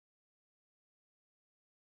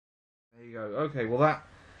There you go. Okay, well that.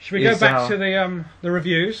 Should we go back to the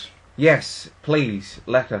reviews? Yes, please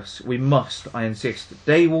let us. We must. I insist.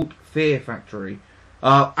 DAYWALT Fear Factory.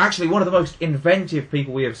 Actually, one of the most inventive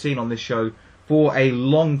people we have seen on this show for a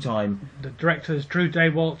long time. The director is Drew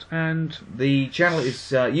Daywalt, and the channel is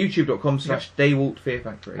youtube.com/DAYWALT Fear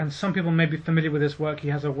Factory. And some people may be familiar with his work. He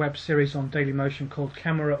has a web series on Dailymotion called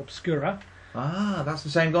Camera Obscura. Ah, that's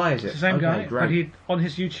the same guy, is it? It's the same guy. Great. But on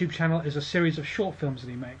his YouTube channel is a series of short films that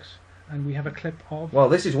he makes. And we have a clip of... Well,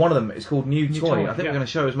 this is one of them. It's called New Toy. I think yeah. we're going to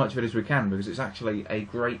show as much of it as we can because it's actually a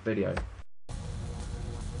great video.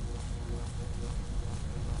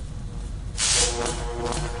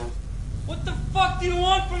 What the fuck do you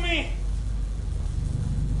want from me?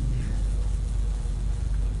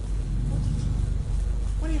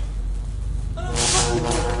 What do you...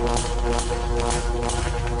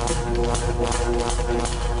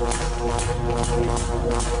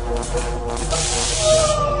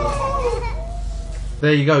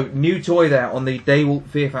 There you go, new toy there on the DAYWALT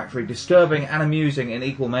Fear Factory. Disturbing and amusing in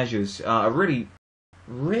equal measures. A really,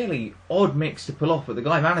 really odd mix to pull off, but the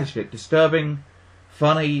guy managed it. Disturbing,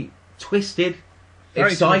 funny, twisted,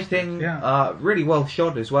 very exciting, twisted, yeah. Really well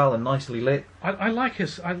shot as well and nicely lit. I like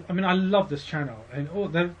his... I mean, I love this channel. And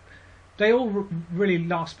they all really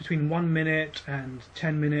last between 1 minute and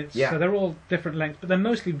 10 minutes. Yeah. So they're all different lengths, but they're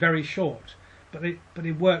mostly very short. But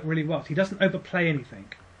they work really well. He doesn't overplay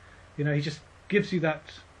anything. You know, he just gives you that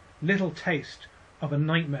little taste of a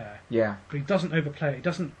nightmare. Yeah. But he doesn't overplay. He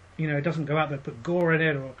doesn't, you know, he doesn't go out there and put gore in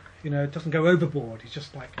it, or, you know, it doesn't go overboard. He's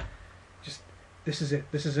just like, this is it.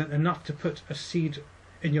 This is enough to put a seed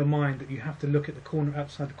in your mind that you have to look at the corner,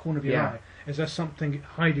 outside the corner of your eye. Is there something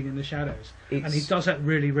hiding in the shadows? And he does that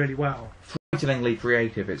really, really well. Frighteningly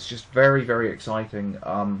creative. It's just very, very exciting.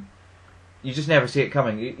 You just never see it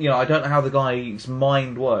coming. You know, I don't know how the guy's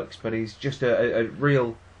mind works, but he's just a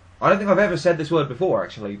real... I don't think I've ever said this word before,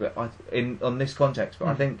 actually, but on this context. But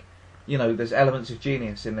I think, you know, there's elements of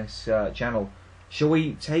genius in this channel. Shall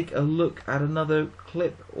we take a look at another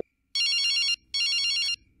clip?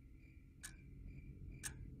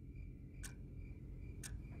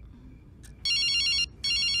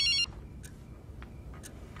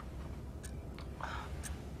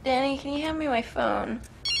 Danny, can you hand me my phone?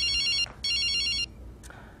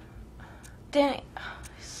 Danny, I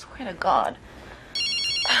swear to God.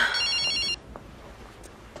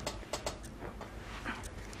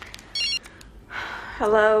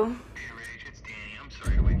 Hello? Hey Rach, it's Danny. I'm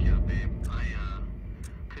sorry to wake you up, babe. I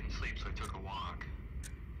couldn't sleep, so I took a walk.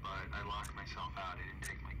 But I locked myself out. I didn't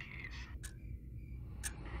take my keys.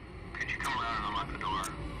 Could you come around and unlock the door?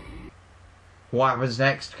 What happens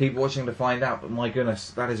next? Keep watching to find out, but my goodness,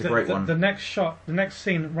 that is a great one. The next shot, the next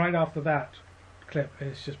scene right after that clip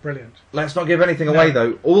is just brilliant. Let's not give anything away,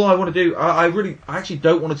 though. All I want to do, I actually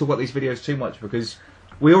don't want to talk about these videos too much because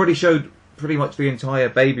we already showed pretty much the entire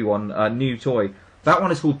baby one, New Toy. That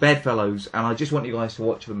one is called Bedfellows, and I just want you guys to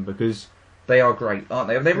watch them because they are great, aren't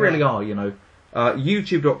they? They really are, you know.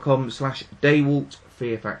 YouTube.com/DAYWALT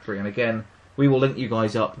Fear Factory, and again, we will link you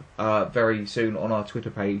guys up very soon on our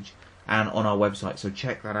Twitter page and on our website, so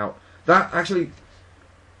check that out. That actually,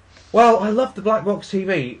 well, I love the Black Box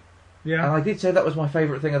TV, and I did say that was my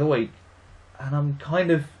favourite thing of the week, and I'm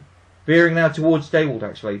kind of veering now towards DAYWALT,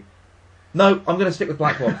 actually. No, I'm going to stick with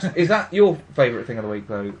Black Box. Is that your favourite thing of the week,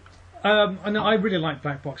 though? I really like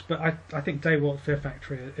Black Box, but I think DAYWALT Fear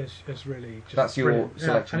Factory is really just that's your brilliant.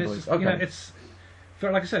 selection. And it's just, you know, it's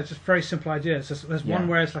like I said, it's just a very simple idea. There's one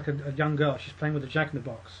where it's like a young girl, she's playing with a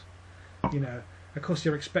Jack-in-the-Box. You know, of course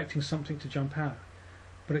you're expecting something to jump out,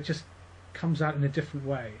 but it just comes out in a different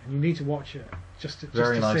way, and you need to watch it just to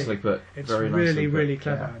very nicely see. Put. It's very really, nicely really put.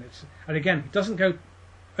 clever, and again, it doesn't go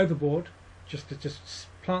overboard. Just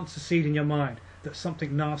plants the seed in your mind that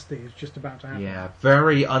something nasty is just about to happen. Yeah,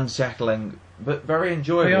 very unsettling, but very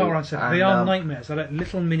enjoyable. They are unsettling. They are nightmares. They're like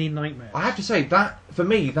little mini nightmares. I have to say, that, for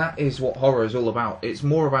me, that is what horror is all about. It's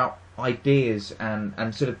more about ideas and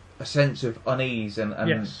sort of a sense of unease and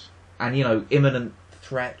you know, imminent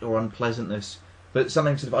threat or unpleasantness, but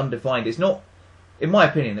something sort of undefined. It's not, in my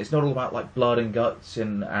opinion, it's not all about like blood and guts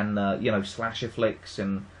and you know, slasher flicks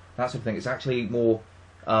and that sort of thing. It's actually more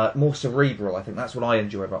cerebral. I think that's what I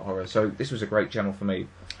enjoy about horror. So this was a great channel for me.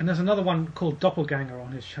 And there's another one called Doppelganger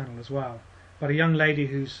on his channel as well, about a young lady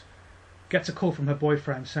who gets a call from her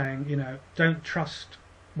boyfriend saying, you know, don't trust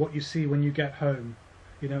what you see when you get home.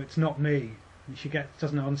 You know, it's not me. And she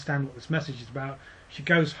doesn't understand what this message is about. She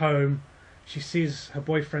goes home, she sees her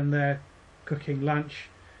boyfriend there cooking lunch.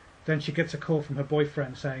 Then she gets a call from her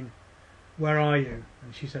boyfriend saying, where are you?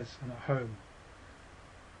 And she says, I'm at home.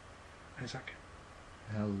 And it's like,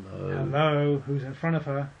 hello. Hello, who's in front of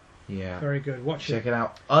her? Yeah. Very good. Watch Check it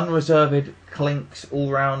out. Unreserved clinks all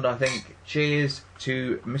round, I think. Cheers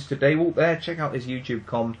to Mr. Daywalt there. Check out his YouTube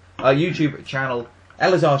channel.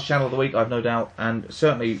 Elazar's channel of the week, I've no doubt, and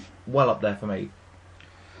certainly well up there for me.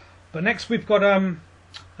 But next we've got a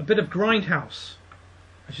bit of Grindhouse.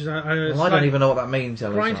 Which is I don't even know what that means,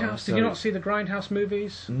 Elazar. Grindhouse. Did you not see the Grindhouse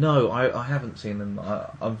movies? No, I haven't seen them.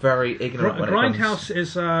 I'm very ignorant when Grindhouse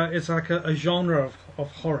is like a genre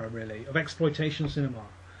of horror, really, of exploitation cinema.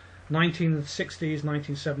 1960s,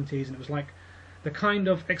 1970s, and it was like the kind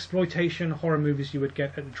of exploitation horror movies you would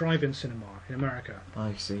get at the drive-in cinema in America.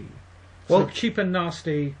 I see. Well, cheap and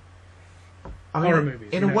nasty horror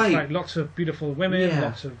movies. In a way, like lots of beautiful women,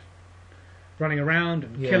 lots of running around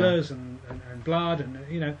and killers and blood and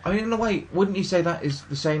I mean, in a way, wouldn't you say that is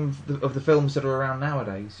the same of the films that are around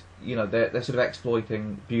nowadays? You know, they're sort of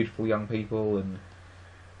exploiting beautiful young people and.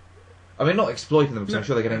 I mean, not exploiting them because I'm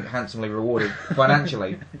sure they're getting handsomely rewarded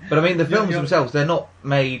financially. But I mean, the films themselves, they're not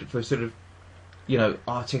made for sort of,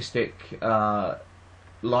 artistic, Well,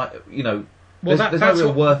 there's no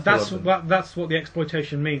real worth. That's what the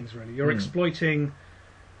exploitation means, really. You're exploiting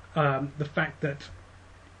the fact that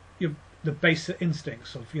the basic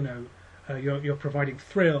instincts of you're providing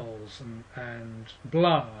thrills and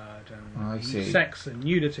blood and sex and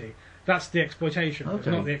nudity. That's the exploitation. Okay. It's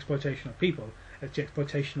not the exploitation of people. It's the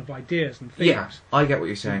exploitation of ideas and things. Yeah, I get what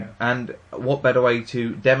you're saying. Yeah. And what better way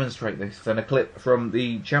to demonstrate this than a clip from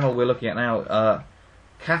the channel we're looking at now,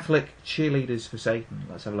 Catholic Cheerleaders for Satan.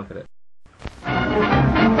 Let's have a look at it.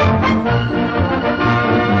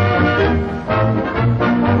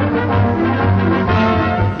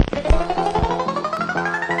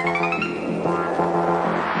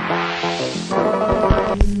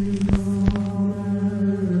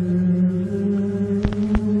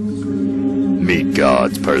 Meet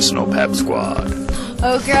God's personal pep squad.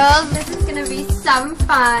 Oh, girls, this is gonna be some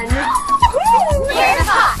fun.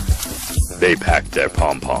 They packed their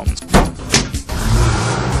pom-poms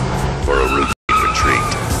for a routine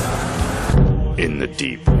retreat in the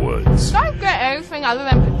deep woods. Did I get anything other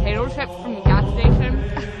than potato chips from the gas station?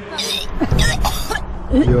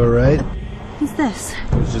 You alright? Who's this?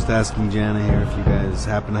 I was just asking Jana here if you guys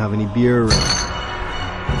happen to have any beer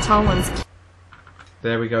around. Tall ones.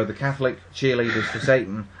 There we go, the Catholic Cheerleaders for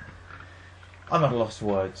Satan. I'm at a loss for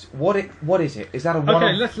words. What is it? Is that a one?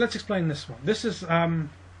 Okay, let's explain this one. This is a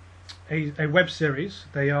web series.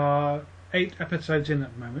 They are 8 episodes in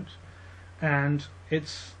at the moment, and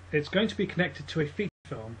it's going to be connected to a feature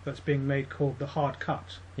film that's being made called The Hard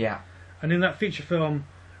Cut. Yeah. And in that feature film,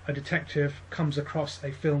 a detective comes across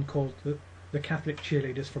a film called The Catholic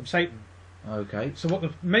Cheerleaders from Satan. Okay. So what the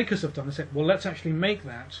makers have done is said, well, let's actually make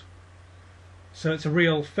that so it's a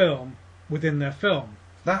real film within their film.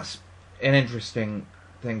 That's an interesting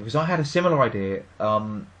thing, because I had a similar idea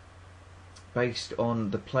based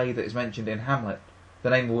on the play that is mentioned in Hamlet, the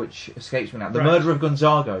name of which escapes me now. The Murder of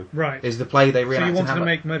Gonzago is the play they reenact in Hamlet. So you wanted to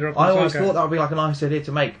make Murder of Gonzago? I always thought that would be like a nice idea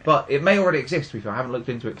to make, but it may already exist, to be fair. I haven't looked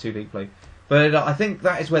into it too deeply. But I think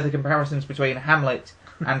that is where the comparisons between Hamlet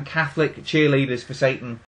and Catholic Cheerleaders for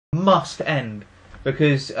Satan must end,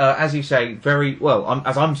 because, as you say,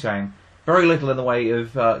 as I'm saying, very little in the way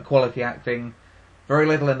of quality acting, very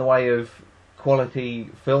little in the way of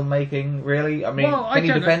quality filmmaking, really. I mean, can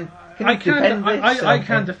you defend this? I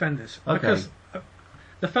can defend this, okay. Because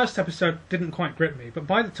the first episode didn't quite grip me, but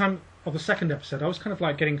by the time of the second episode, I was kind of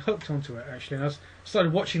like getting hooked onto it, actually, and I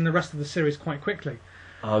started watching the rest of the series quite quickly.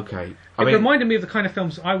 Okay. It reminded me of the kind of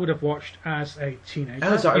films I would have watched as a teenager.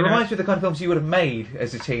 It reminds me of the kind of films you would have made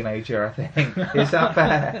as a teenager, I think. Is that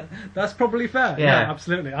fair? That's probably fair. Yeah,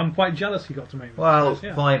 absolutely. I'm quite jealous you got to make them. Well,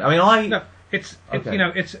 fine. I mean, it's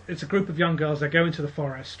a group of young girls. They go into the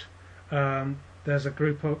forest. There's a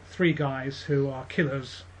group of 3 guys who are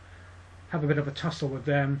killers. Have a bit of a tussle with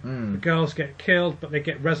them. The girls get killed, but they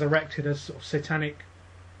get resurrected as sort of satanic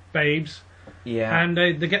babes. Yeah. And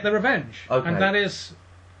they get their revenge. Okay. And that is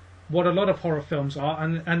what a lot of horror films are,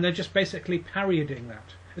 and they're just basically parodying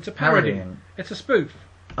that. It's a parody. Parodying. It's a spoof.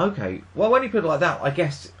 Okay. Well, when you put it like that, I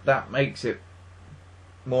guess that makes it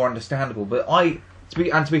more understandable. But to be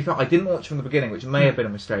fair, I didn't watch from the beginning, which may have been a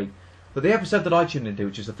mistake. But the episode that I tuned into,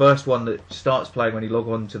 which is the first one that starts playing when you log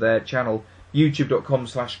on to their channel,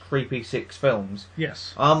 youtube.com/creepy6films.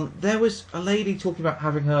 Yes. There was a lady talking about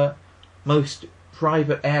having her most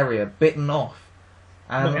private area bitten off.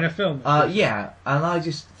 In a film? Yeah, and I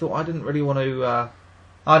just thought I didn't really want to.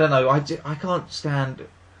 I don't know. I can't stand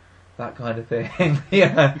that kind of thing.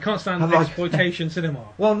 Yeah. You can't stand exploitation cinema.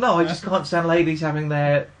 Well, no, I just can't stand ladies having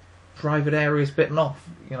their private areas bitten off.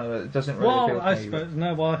 It doesn't really appeal to me. I suppose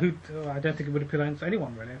no. Well, I don't think it would appeal to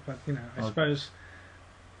anyone really. But I suppose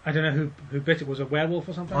I don't know who bit it. Was a werewolf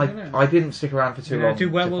or something? I don't know. I didn't stick around for too long do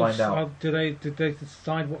werewolves, to find out. Did they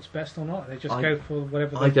decide what's best or not? They just go for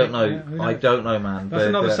whatever. I don't know. I don't know, man. That's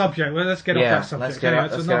another subject. Well, let's get off that subject. Let's get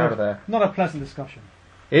out of there. Not a pleasant discussion.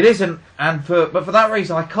 It isn't, but for that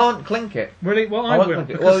reason, I can't clink it. Really? Well, I will,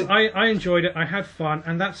 because I enjoyed it. I had fun,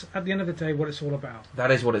 and that's at the end of the day what it's all about.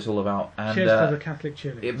 That is what it's all about. And, cheers to the Catholic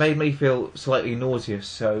cheerleaders. It made me feel slightly nauseous,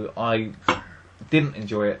 so I didn't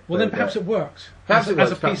enjoy it. Well, then perhaps it worked. As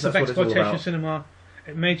a piece of exploitation cinema,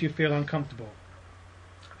 it made you feel uncomfortable.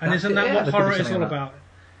 And isn't that what horror is all about?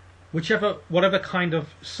 Whatever kind of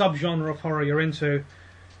subgenre of horror you're into,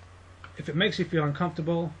 if it makes you feel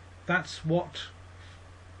uncomfortable, that's what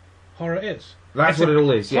horror is. That's what it all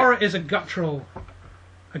is. Horror is a guttural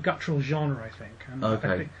genre, I think. And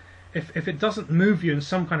okay. I think if it doesn't move you in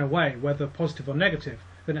some kind of way, whether positive or negative,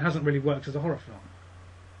 then it hasn't really worked as a horror film.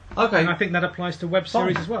 Okay. And I think that applies to web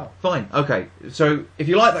series as well. Fine. Okay. So if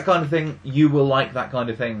you like that kind of thing, you will like that kind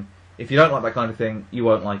of thing. If you don't like that kind of thing, you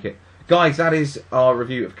won't like it. Guys, that is our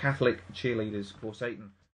review of Catholic Cheerleaders for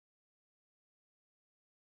Satan.